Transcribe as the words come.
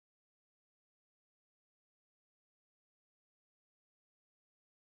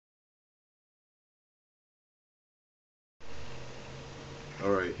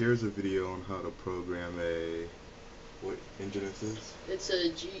here's a video on how to program a, what engine is this? It's a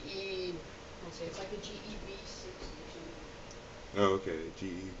GE, let's see, it's like a GEV62. Oh, okay,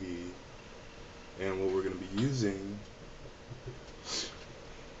 GEV. And what we're going to be using,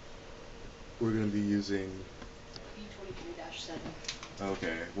 B23-7.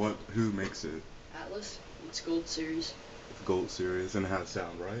 Okay, who makes it? Atlas, it's Gold Series. It's Gold Series, and it has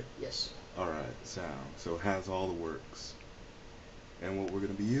sound, right? Yes. Alright, sound. So it has all the works. And what we're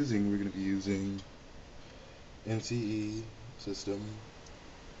going to be using, NCE system,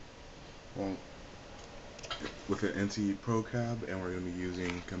 with an NCE Pro cab, and we're going to be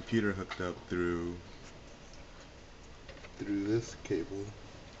using computer hooked up through this cable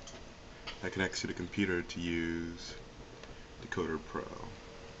that connects to the computer to use Decoder Pro.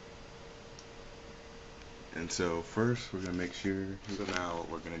 And so first we're going to make sure, so now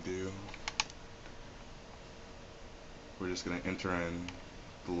what we're going to do, we're just going to enter in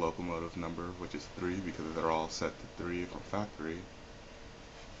the locomotive number, which is 3, because they're all set to 3 from factory.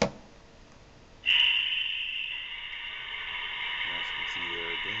 As you can see,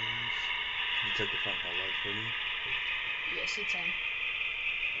 there it goes. Can you check the front highlight for me? Yes, it's on.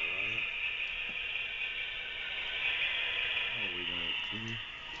 Alright.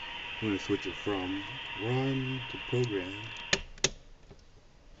 We're going to switch it from run to program.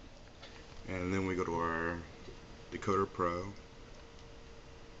 And then we go to our Decoder Pro.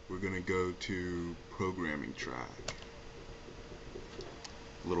 We're going to go to programming track.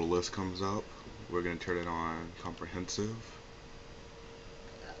 A little list comes up. We're going to turn it on comprehensive.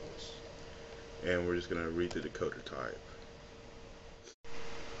 Atlas. And we're just going to read the decoder type.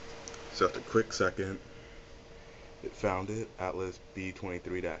 So after a quick second, it found it, Atlas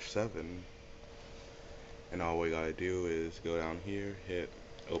B23-7. And all we got to do is go down here, hit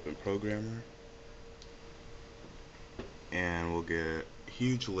Open Programmer. And we'll get a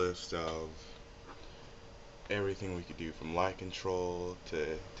huge list of everything we could do, from light control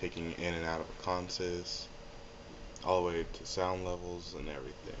to taking in and out of a consist, all the way to sound levels and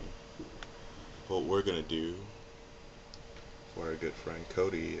everything. What we're going to do for our good friend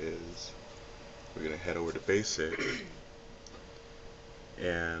Cody is we're going to head over to Basic,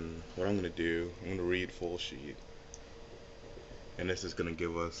 and what I'm going to do, I'm going to read full sheet, and this is going to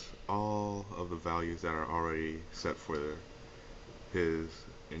give us all of the values that are already set for his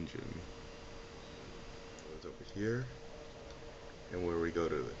engine. It's over here, and where we go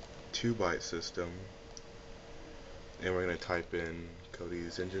to the 2-byte system, and we're going to type in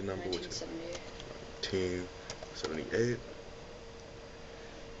Cody's engine number, which is 1978,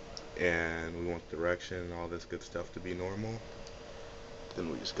 and we want direction and all this good stuff to be normal.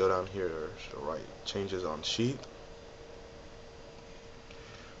 Then we just go down here to write changes on sheet.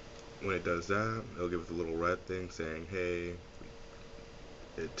 When it does that, it'll give us a little red thing saying, hey,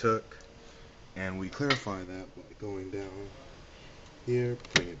 it took. And we clarify that by going down here,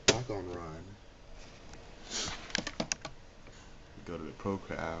 putting it back on run. Go to the Pro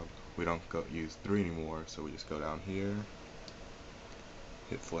cab. We don't use 3 anymore, so we just go down here,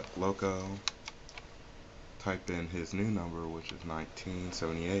 hit select loco, type in his new number, which is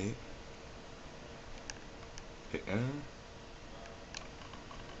 1978, hit enter, and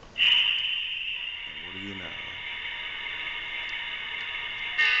what do you know?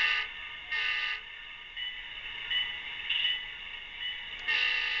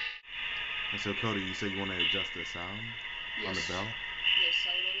 And so Cody, you said you want to adjust the sound on the bell? Yes, I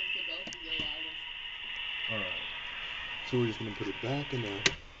would if the bell could go louder. Alright. So we're just going to put it back in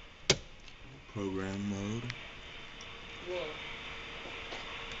the program mode. Whoa.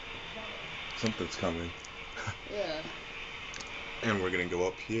 Something's coming. Yeah. And we're going to go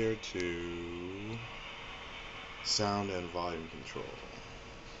up here to sound and volume control.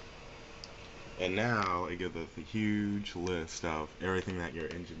 And now it gives us a huge list of everything that your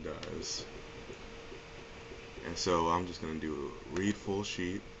engine does. And so I'm just going to do a read full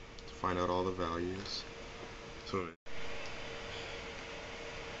sheet to find out all the values. So,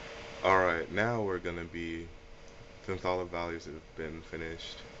 alright, now we're going to be, since all the values have been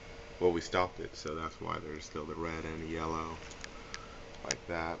finished, well, we stopped it, so that's why there's still the red and the yellow, like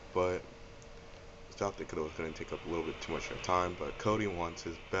that. But we stopped it because it was going to take up a little bit too much of our time. But Cody wants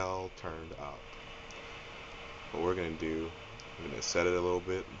his bell turned up. What we're going to do, we're going to set it a little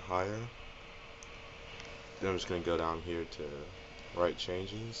bit higher. Then I'm just going to go down here to write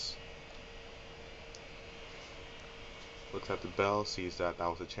changes. Looks at the bell, sees that that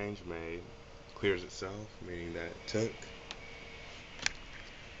was a change made, clears itself, meaning that it took.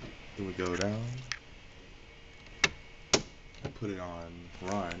 Then we go down and put it on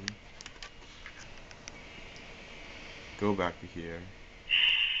run. Go back to here.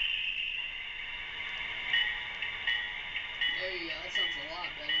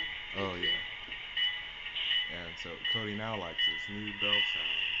 Oh yeah. And so Cody now likes this new bell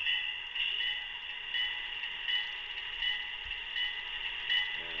sound.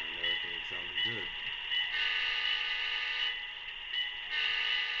 And everything's sounding good.